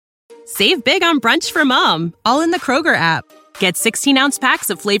Save big on brunch for mom, all in the Kroger app. Get 16-ounce packs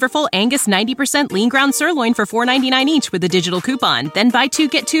of flavorful Angus 90% lean ground sirloin for $4.99 each with a digital coupon. Then buy 2,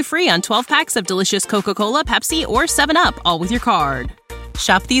 get 2 free on 12 packs of delicious Coca-Cola, Pepsi, or 7-Up, all with your card.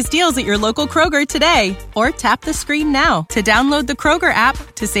 Shop these deals at your local Kroger today, or tap the screen now to download the Kroger app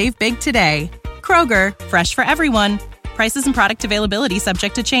to save big today. Kroger, fresh for everyone. Prices and product availability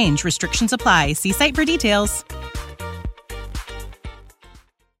subject to change. Restrictions apply. See site for details.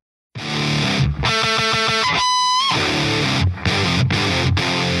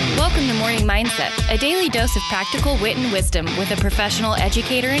 Welcome to Morning Mindset, a daily dose of practical wit and wisdom with a professional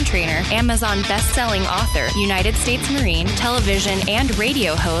educator and trainer, Amazon best-selling author, United States Marine, television and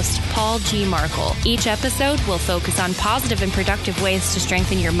radio host, Paul G. Markel. Each episode will focus on positive and productive ways to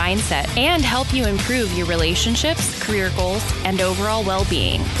strengthen your mindset and help you improve your relationships, career goals, and overall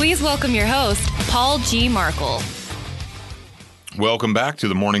well-being. Please welcome your host, Paul G. Markel. Welcome back to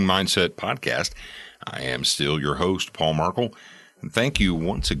the Morning Mindset Podcast. I am still your host, Paul Markel. And thank you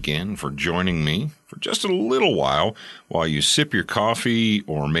once again for joining me for just a little while you sip your coffee,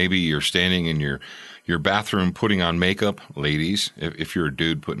 or maybe you're standing in your bathroom putting on makeup. Ladies, if you're a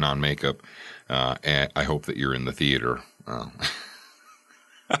dude putting on makeup, and I hope that you're in the theater.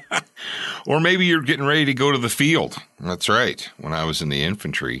 Or maybe you're getting ready to go to the field. That's right. When I was in the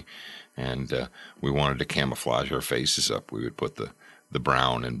infantry and we wanted to camouflage our faces up, we would put the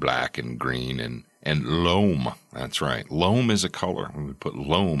brown and black and green and loam. That's right. Loam is a color. We would put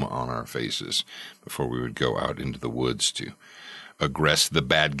loam on our faces before we would go out into the woods to aggress the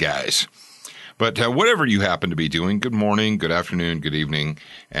bad guys. But whatever you happen to be doing, good morning, good afternoon, good evening,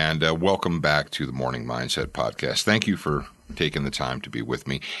 and welcome back to the Morning Mindset Podcast. Thank you for taking the time to be with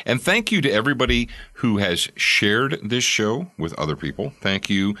me. And thank you to everybody who has shared this show with other people. Thank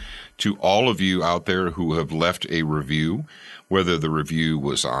you to all of you out there who have left a review, whether the review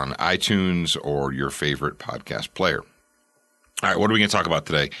was on iTunes or your favorite podcast player. All right, what are we going to talk about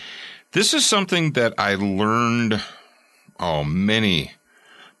today? This is something that I learned, many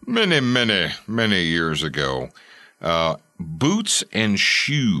years ago. Boots and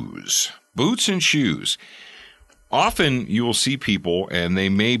shoes. Boots and shoes. Often you will see people, and they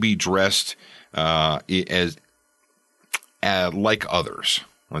may be dressed as like others.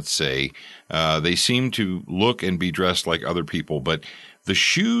 Let's say they seem to look and be dressed like other people, but the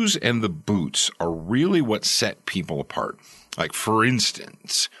shoes and the boots are really what set people apart. Like, for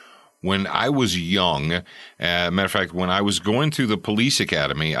instance, when I was young, matter of fact, when I was going through the police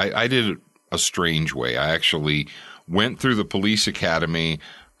academy, I did it a strange way. I actually went through the police academy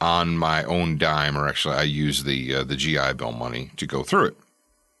on my own dime, or actually I used the GI Bill money to go through it.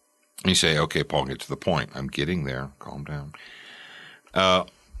 And you say, okay, Paul, get to the point. I'm getting there. Calm down.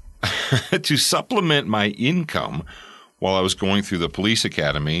 To supplement my income while I was going through the police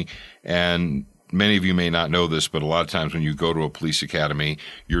academy, and many of you may not know this, but a lot of times when you go to a police academy,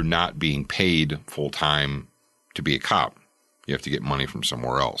 you're not being paid full-time to be a cop. You have to get money from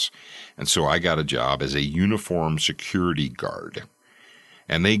somewhere else. And so I got a job as a uniform security guard.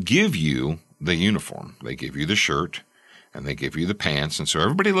 And they give you the uniform. They give you the shirt, and they give you the pants, and so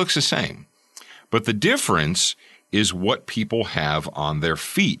everybody looks the same. But the difference is what people have on their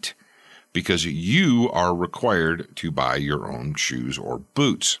feet, because you are required to buy your own shoes or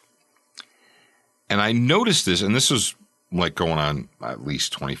boots. And I noticed this, and this is like going on at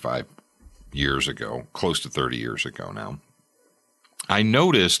least 25 years ago, close to 30 years ago now. I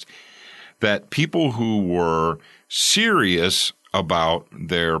noticed that people who were serious about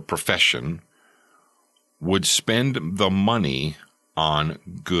their profession would spend the money on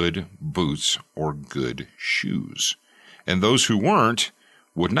good boots or good shoes. And those who weren't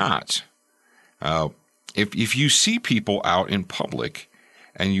would not. If you see people out in public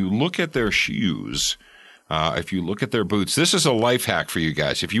and you look at their shoes, if you look at their boots, this is a life hack for you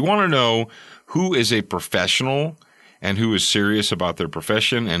guys. If you want to know who is a professional and who is serious about their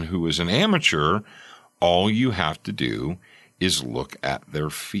profession and who is an amateur, all you have to do is look at their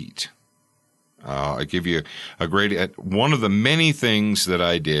feet. I give you a great, one of the many things that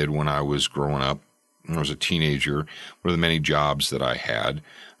I did when I was growing up, when I was a teenager, one of the many jobs that I had,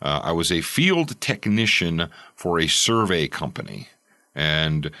 I was a field technician for a survey company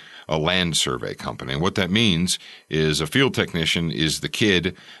and a land survey company. And what that means is a field technician is the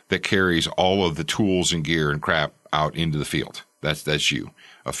kid that carries all of the tools and gear and crap out into the field. That's you.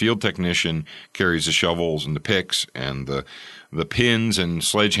 A field technician carries the shovels and the picks and the pins and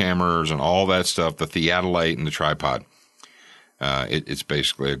sledgehammers and all that stuff, the theodolite and the tripod. It's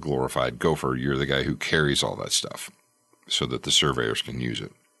basically a glorified gopher. You're the guy who carries all that stuff so that the surveyors can use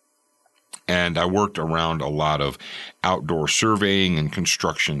it. And I worked around a lot of outdoor surveying and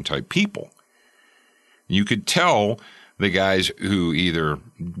construction type people. You could tell the guys who either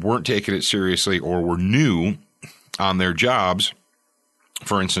weren't taking it seriously or were new on their jobs.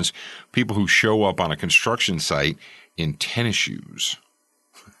 For instance, people who show up on a construction site in tennis shoes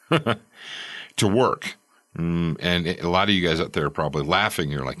to work. And a lot of you guys out there are probably laughing.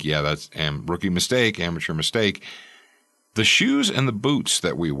 You're like, yeah, that's rookie mistake, amateur mistake. The shoes and the boots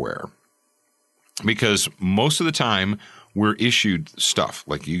that we wear, because most of the time we're issued stuff.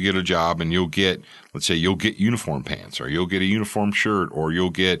 Like you get a job and you'll get, let's say you'll get uniform pants, or you'll get a uniform shirt, or you'll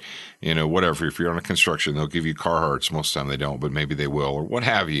get, whatever. If you're on a construction, they'll give you Carhartts. Most of the time they don't, but maybe they will, or what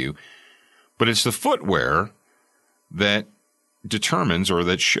have you. But it's the footwear that determines, or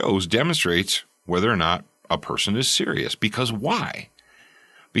that demonstrates whether or not a person is serious. Because why?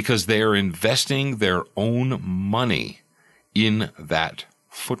 Because they are investing their own money in that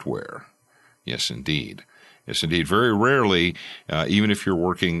footwear. Yes, indeed. Yes, indeed. Very rarely, even if you're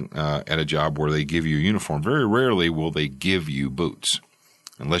working at a job where they give you a uniform, very rarely will they give you boots.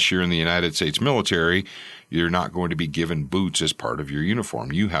 Unless you're in the United States military, you're not going to be given boots as part of your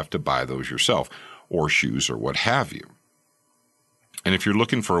uniform. You have to buy those yourself, or shoes, or what have you. And if you're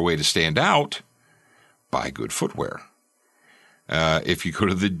looking for a way to stand out, buy good footwear. If you go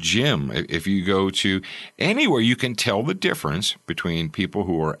to the gym, if you go to anywhere, you can tell the difference between people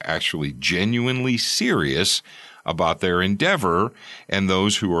who are actually genuinely serious about their endeavor and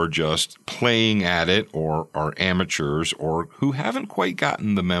those who are just playing at it, or are amateurs, or who haven't quite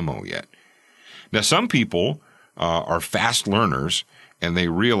gotten the memo yet. Now, some people are fast learners, and they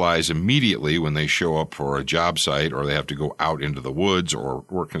realize immediately when they show up for a job site, or they have to go out into the woods or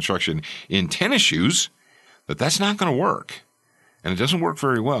work construction in tennis shoes, that that's not going to work. And it doesn't work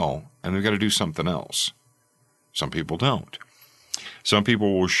very well, and they've got to do something else. Some people don't. Some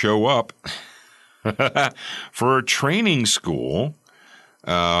people will show up for a training school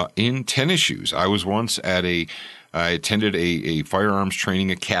in tennis shoes. I was once I attended a firearms training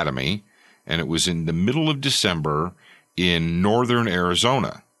academy, and it was in the middle of December in northern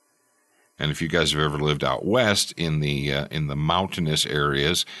Arizona. And if you guys have ever lived out west in the mountainous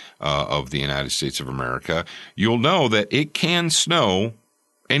areas of the United States of America, you'll know that it can snow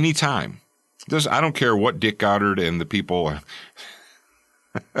anytime. I don't care what Dick Goddard and the people.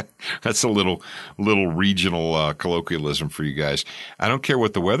 That's a little regional colloquialism for you guys. I don't care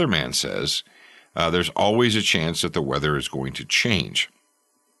what the weatherman says. There's always a chance that the weather is going to change.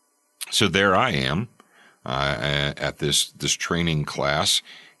 So there I am at this training class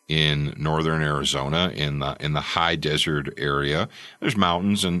in northern Arizona, in the high desert area. There's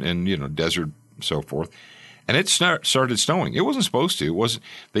mountains and desert and so forth. And it started snowing. It wasn't supposed to.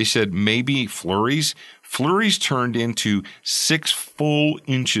 They said maybe flurries. Flurries turned into 6 full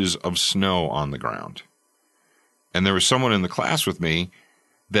inches of snow on the ground. And there was someone in the class with me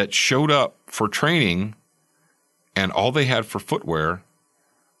that showed up for training, and all they had for footwear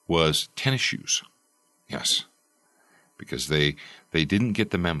was tennis shoes. Yes. Because they didn't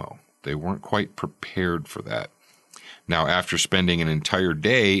get the memo. They weren't quite prepared for that. Now, after spending an entire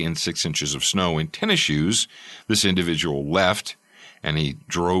day in 6 inches of snow in tennis shoes, this individual left, and he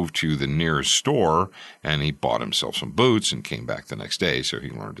drove to the nearest store, and he bought himself some boots and came back the next day, so he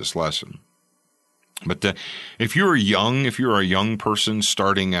learned his lesson. But if you're a young person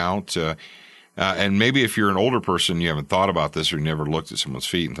starting out, and maybe if you're an older person, you haven't thought about this, or you never looked at someone's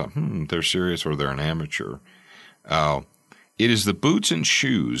feet and thought, they're serious, or they're an amateur. It is the boots and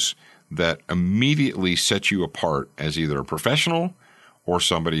shoes that immediately set you apart as either a professional or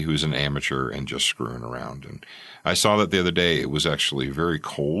somebody who's an amateur and just screwing around. And I saw that the other day. It was actually very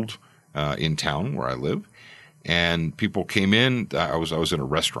cold in town where I live, and people came in. I was in a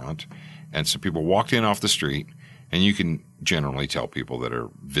restaurant, and some people walked in off the street, and you can generally tell people that are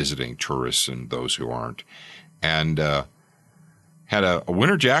visiting tourists and those who aren't, and had a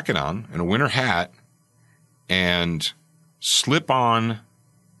winter jacket on and a winter hat and slip-on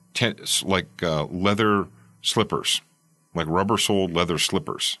leather slippers, like rubber-soled leather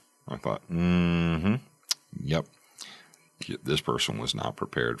slippers. I thought, yep, this person was not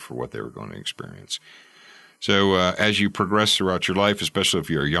prepared for what they were going to experience. So as you progress throughout your life, especially if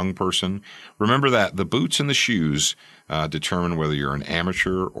you're a young person, remember that the boots and the shoes determine whether you're an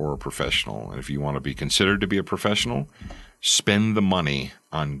amateur or a professional. And if you want to be considered to be a professional, spend the money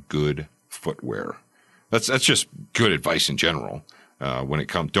on good footwear. That's just good advice in general. When it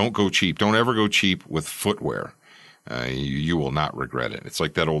comes, don't go cheap. Don't ever go cheap with footwear. You will not regret it. It's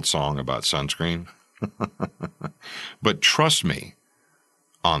like that old song about sunscreen. But trust me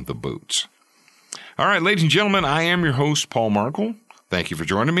on the boots. All right, ladies and gentlemen, I am your host, Paul Markle. Thank you for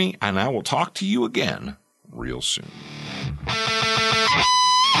joining me, and I will talk to you again real soon.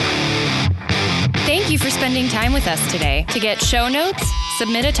 Thank you for spending time with us today. To get show notes,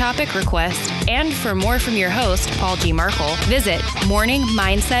 submit a topic request, and for more from your host, Paul G. Markle, visit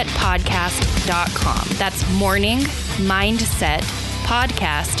morningmindsetpodcast.com. That's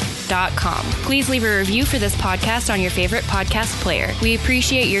morningmindsetpodcast.com. Please leave a review for this podcast on your favorite podcast player. We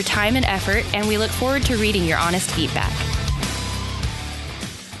appreciate your time and effort, and we look forward to reading your honest feedback.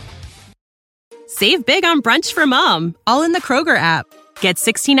 Save big on brunch for mom, all in the Kroger app. Get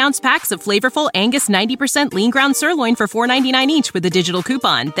 16-ounce packs of flavorful Angus 90% lean ground sirloin for $4.99 each with a digital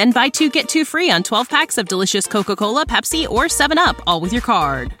coupon. Then buy 2, get 2 free on 12 packs of delicious Coca-Cola, Pepsi, or 7-Up, all with your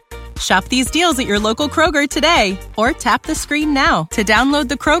card. Shop these deals at your local Kroger today, or tap the screen now to download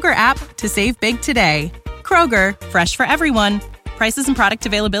the Kroger app to save big today. Kroger, fresh for everyone. Prices and product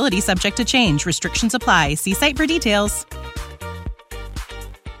availability subject to change. Restrictions apply. See site for details.